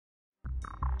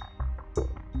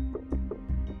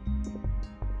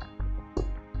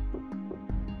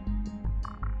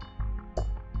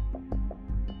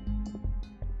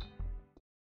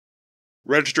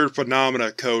Registered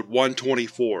Phenomena Code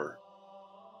 124.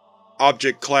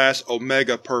 Object Class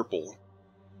Omega Purple.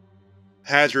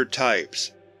 Hazard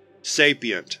Types: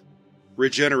 Sapient,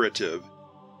 Regenerative,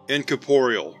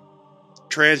 Incorporeal,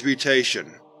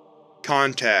 Transmutation,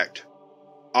 Contact,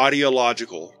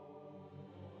 Ideological.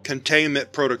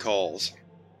 Containment Protocols.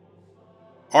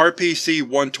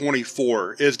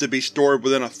 RPC-124 is to be stored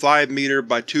within a 5 m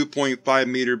by 2.5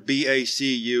 m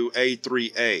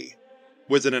BACU-A3A,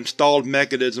 with an installed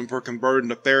mechanism for converting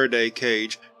the Faraday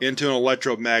cage into an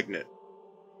electromagnet.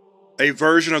 A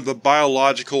version of the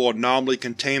Biological Anomaly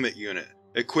Containment Unit,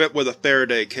 equipped with a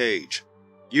Faraday cage,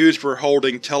 used for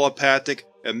holding telepathic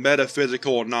and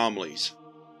metaphysical anomalies.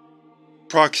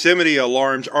 Proximity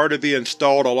alarms are to be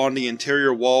installed along the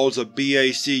interior walls of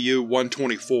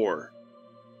BACU-124.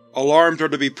 Alarms are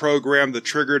to be programmed to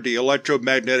trigger the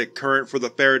electromagnetic current for the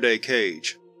Faraday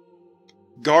cage.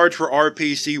 Guards for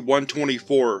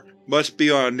RPC-124 must be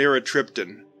on a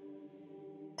niratriptan.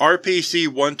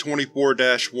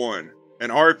 RPC-124-1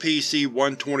 and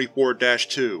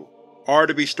RPC-124-2 are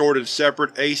to be stored in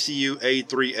separate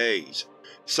ACU-A3As,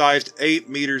 sized 8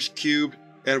 m³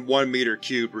 and 1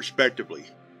 m³, respectively.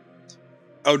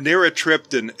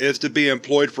 Oniratriptan is to be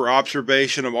employed for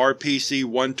observation of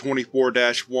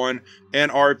RPC-124-1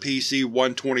 and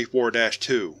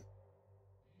RPC-124-2.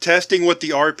 Testing with the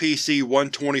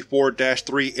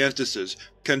RPC-124-3 instances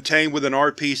contained within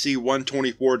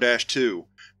RPC-124-2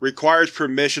 requires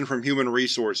permission from Human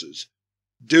Resources,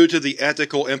 due to the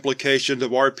ethical implications of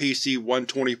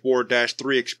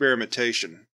RPC-124-3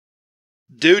 experimentation.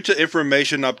 Due to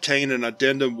information obtained in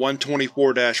Addendum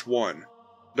 124-1,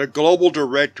 the Global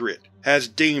Directorate has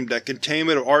deemed that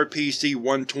containment of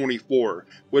RPC-124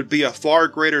 would be a far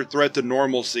greater threat to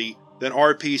normalcy than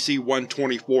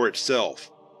RPC-124 itself.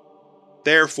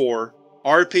 Therefore,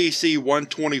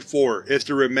 RPC-124 is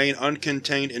to remain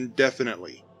uncontained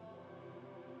indefinitely.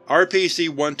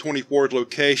 RPC-124's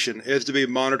location is to be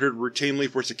monitored routinely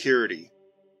for security.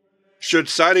 Should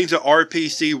sightings of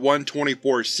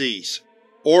RPC-124 cease,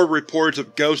 or reports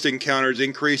of ghost encounters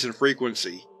increase in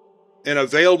frequency, an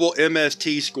available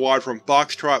MST squad from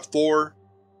Foxtrot 4,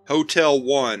 Hotel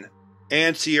 1,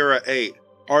 and Sierra 8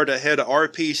 are to head to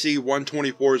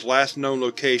RPC-124's last known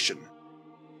location.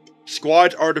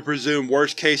 Squads are to presume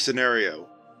worst-case scenario,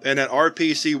 and that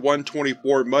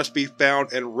RPC-124 must be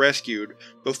found and rescued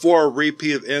before a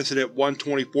repeat of Incident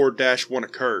 124-1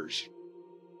 occurs.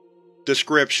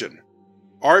 Description: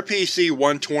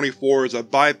 RPC-124 is a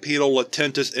bipedal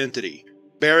latentis entity,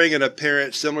 bearing an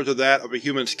appearance similar to that of a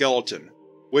human skeleton,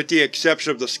 with the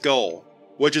exception of the skull,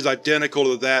 which is identical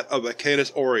to that of a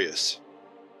Canis aureus.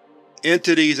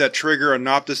 Entities that trigger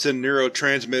anoptosin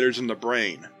neurotransmitters in the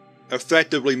brain,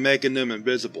 effectively making them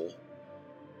invisible.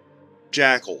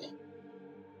 Jackal.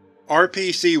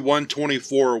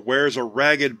 RPC-124 wears a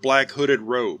ragged black hooded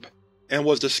robe, and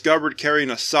was discovered carrying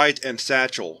a scythe and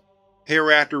satchel,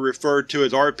 hereafter referred to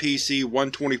as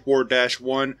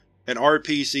RPC-124-1 and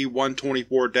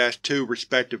RPC-124-2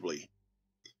 respectively.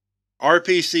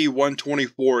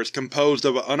 RPC-124 is composed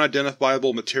of an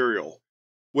unidentifiable material,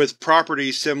 with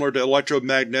properties similar to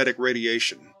electromagnetic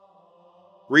radiation.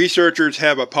 Researchers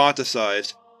have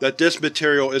hypothesized that this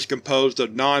material is composed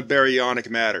of non-baryonic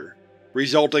matter,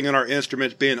 resulting in our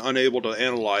instruments being unable to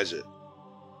analyze it.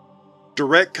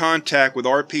 Direct contact with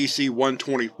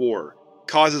RPC-124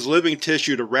 causes living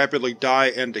tissue to rapidly die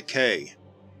and decay.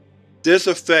 This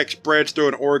effect spreads through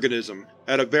an organism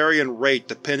at a varying rate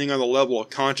depending on the level of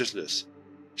consciousness,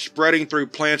 spreading through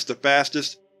plants the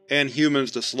fastest and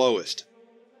humans the slowest.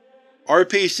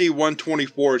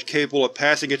 RPC-124 is capable of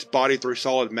passing its body through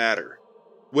solid matter,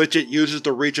 which it uses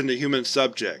to reach into human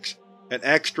subjects and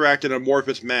extract an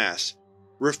amorphous mass,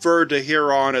 referred to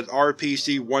hereon as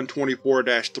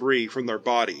RPC-124-3, from their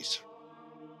bodies.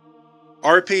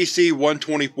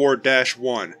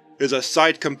 RPC-124-1 is a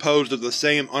scythe composed of the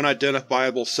same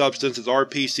unidentifiable substance as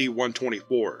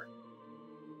RPC-124.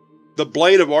 The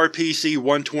blade of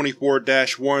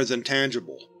RPC-124-1 is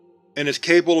intangible, and is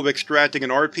capable of extracting an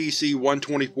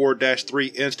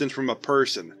RPC-124-3 instance from a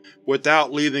person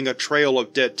without leaving a trail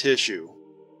of dead tissue.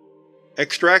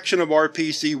 Extraction of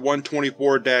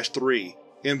RPC-124-3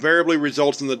 invariably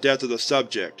results in the death of the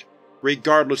subject,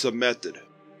 regardless of method.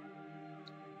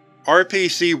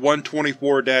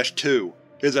 RPC-124-2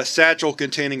 is a satchel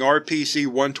containing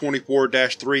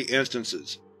RPC-124-3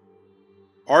 instances.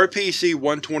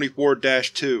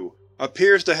 RPC-124-2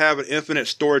 appears to have an infinite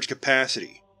storage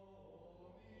capacity.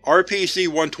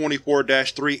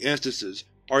 RPC-124-3 instances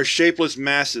are shapeless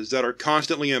masses that are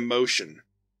constantly in motion.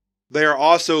 They are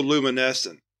also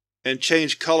luminescent, and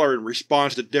change color in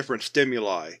response to different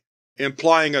stimuli,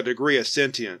 implying a degree of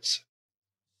sentience.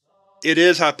 It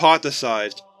is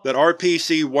hypothesized that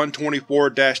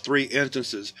RPC-124-3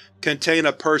 instances contain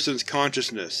a person's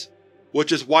consciousness,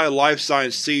 which is why life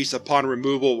signs cease upon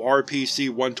removal of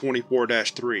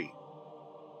RPC-124-3.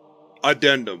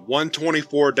 Addendum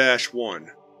 124-1.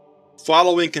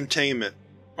 Following containment,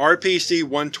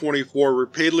 RPC-124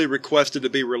 repeatedly requested to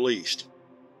be released.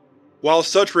 While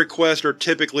such requests are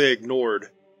typically ignored,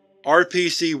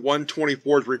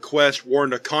 RPC-124's request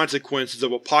warned of consequences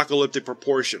of apocalyptic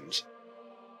proportions.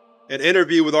 An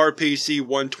interview with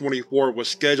RPC-124 was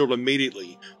scheduled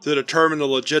immediately to determine the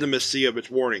legitimacy of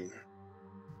its warning.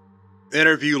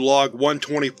 Interview Log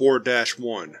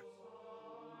 124-1.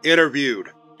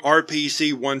 Interviewed,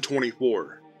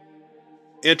 RPC-124.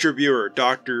 Interviewer,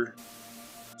 Dr.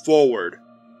 Forward.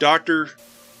 Dr.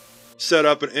 Set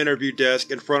up an interview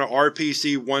desk in front of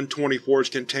RPC-124's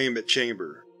containment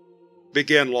chamber.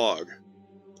 Begin log.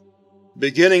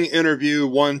 Beginning Interview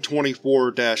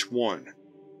 124-1.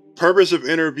 Purpose of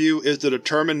interview is to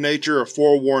determine nature of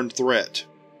forewarned threat.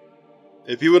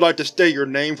 If you would like to state your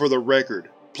name for the record,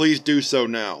 please do so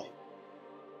now.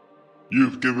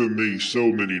 You've given me so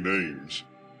many names.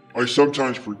 I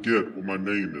sometimes forget what my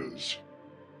name is.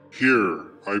 Here,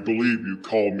 I believe you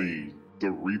call me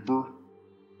the Reaper?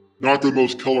 Not the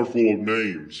most colorful of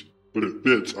names, but it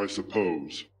fits, I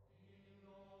suppose.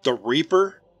 The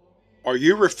Reaper? Are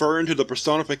you referring to the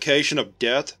personification of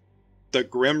death? The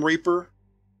Grim Reaper?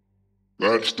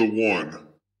 That's the one.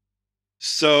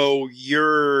 So,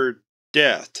 you're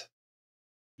death?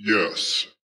 Yes.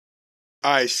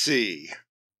 I see.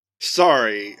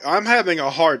 Sorry, I'm having a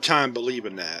hard time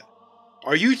believing that.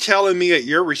 Are you telling me that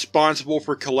you're responsible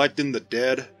for collecting the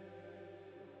dead?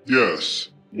 Yes.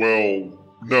 Well,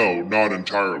 no, not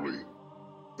entirely.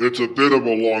 It's a bit of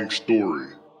a long story,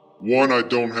 one I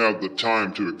don't have the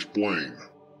time to explain.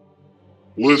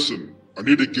 Listen, I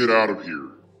need to get out of here.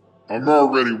 I'm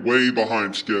already way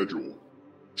behind schedule.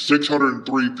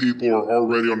 603 people are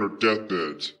already on their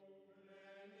deathbeds.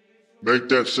 Make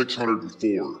that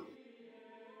 604.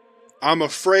 I'm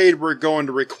afraid we're going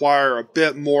to require a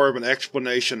bit more of an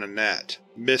explanation than that,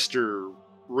 Mr.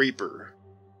 Reaper.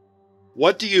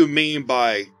 What do you mean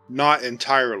by not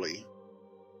entirely?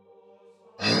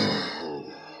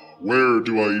 Where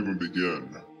do I even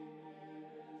begin?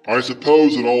 I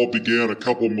suppose it all began a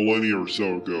couple millennia or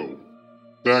so ago.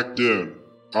 Back then,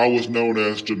 I was known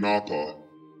as Janapa.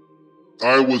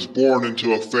 I was born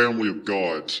into a family of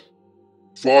gods.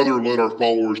 Father led our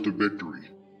followers to victory.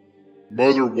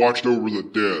 Mother watched over the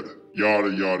dead,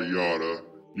 yada yada yada.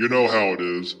 You know how it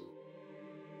is.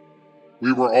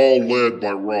 We were all led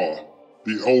by Ra,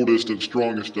 the oldest and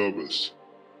strongest of us,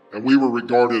 and we were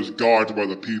regarded as gods by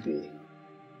the people.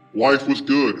 Life was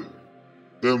good.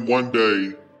 Then one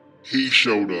day, he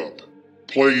showed up,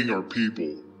 plaguing our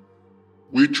people.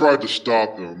 We tried to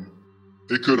stop him.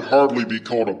 It could hardly be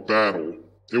called a battle.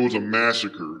 It was a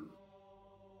massacre.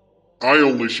 I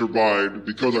only survived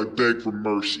because I begged for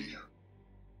mercy.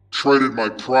 Traded my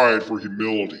pride for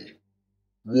humility.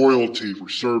 Royalty for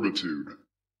servitude.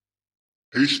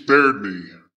 He spared me,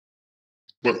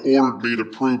 but ordered me to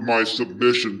prove my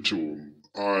submission to him.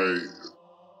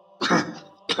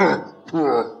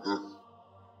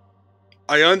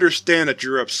 I understand that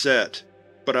you're upset,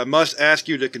 but I must ask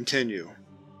you to continue.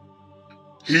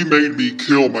 He made me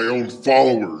kill my own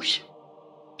followers.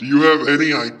 Do you have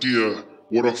any idea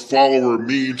what a follower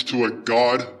means to a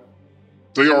god?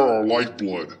 They are our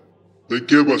lifeblood. They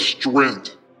give us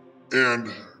strength,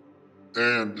 and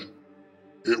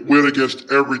it went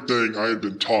against everything I had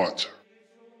been taught.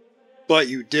 But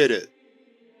you did it.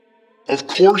 Of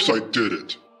course I did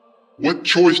it. What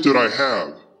choice did I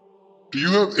have? Do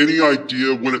you have any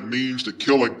idea what it means to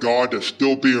kill a god that's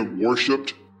still being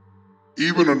worshipped?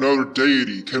 Even another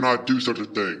deity cannot do such a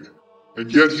thing,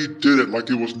 and yet he did it like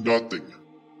it was nothing.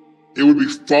 It would be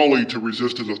folly to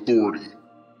resist his authority.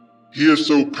 He is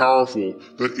so powerful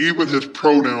that even his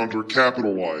pronouns are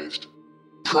capitalized.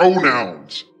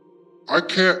 Pronouns! I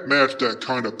can't match that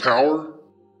kind of power.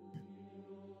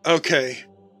 Okay,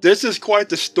 this is quite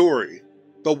the story,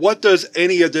 but what does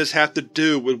any of this have to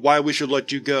do with why we should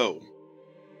let you go?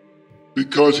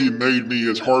 Because he made me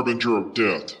his harbinger of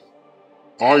death.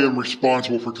 I am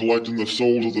responsible for collecting the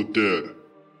souls of the dead.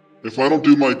 If I don't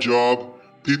do my job,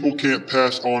 people can't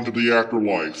pass on to the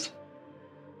afterlife.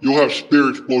 You'll have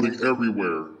spirits floating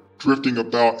everywhere, drifting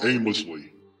about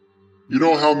aimlessly. You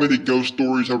know how many ghost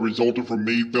stories have resulted from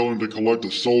me failing to collect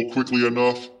a soul quickly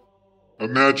enough?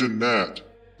 Imagine that,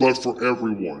 but for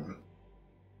everyone.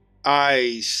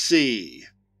 I see.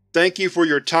 Thank you for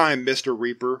your time, Mr.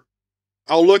 Reaper.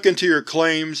 I'll look into your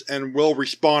claims and will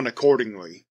respond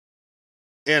accordingly.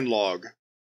 End log.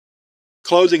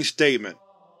 Closing statement.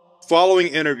 Following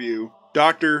interview,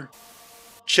 Dr.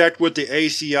 checked with the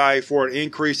ACI for an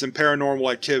increase in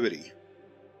paranormal activity.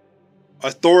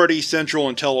 Authority Central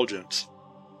Intelligence.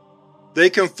 They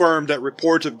confirmed that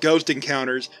reports of ghost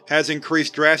encounters has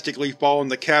increased drastically following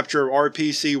the capture of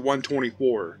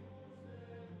RPC-124.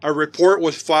 A report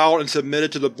was filed and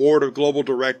submitted to the Board of Global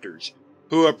Directors,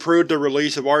 who approved the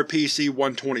release of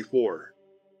RPC-124.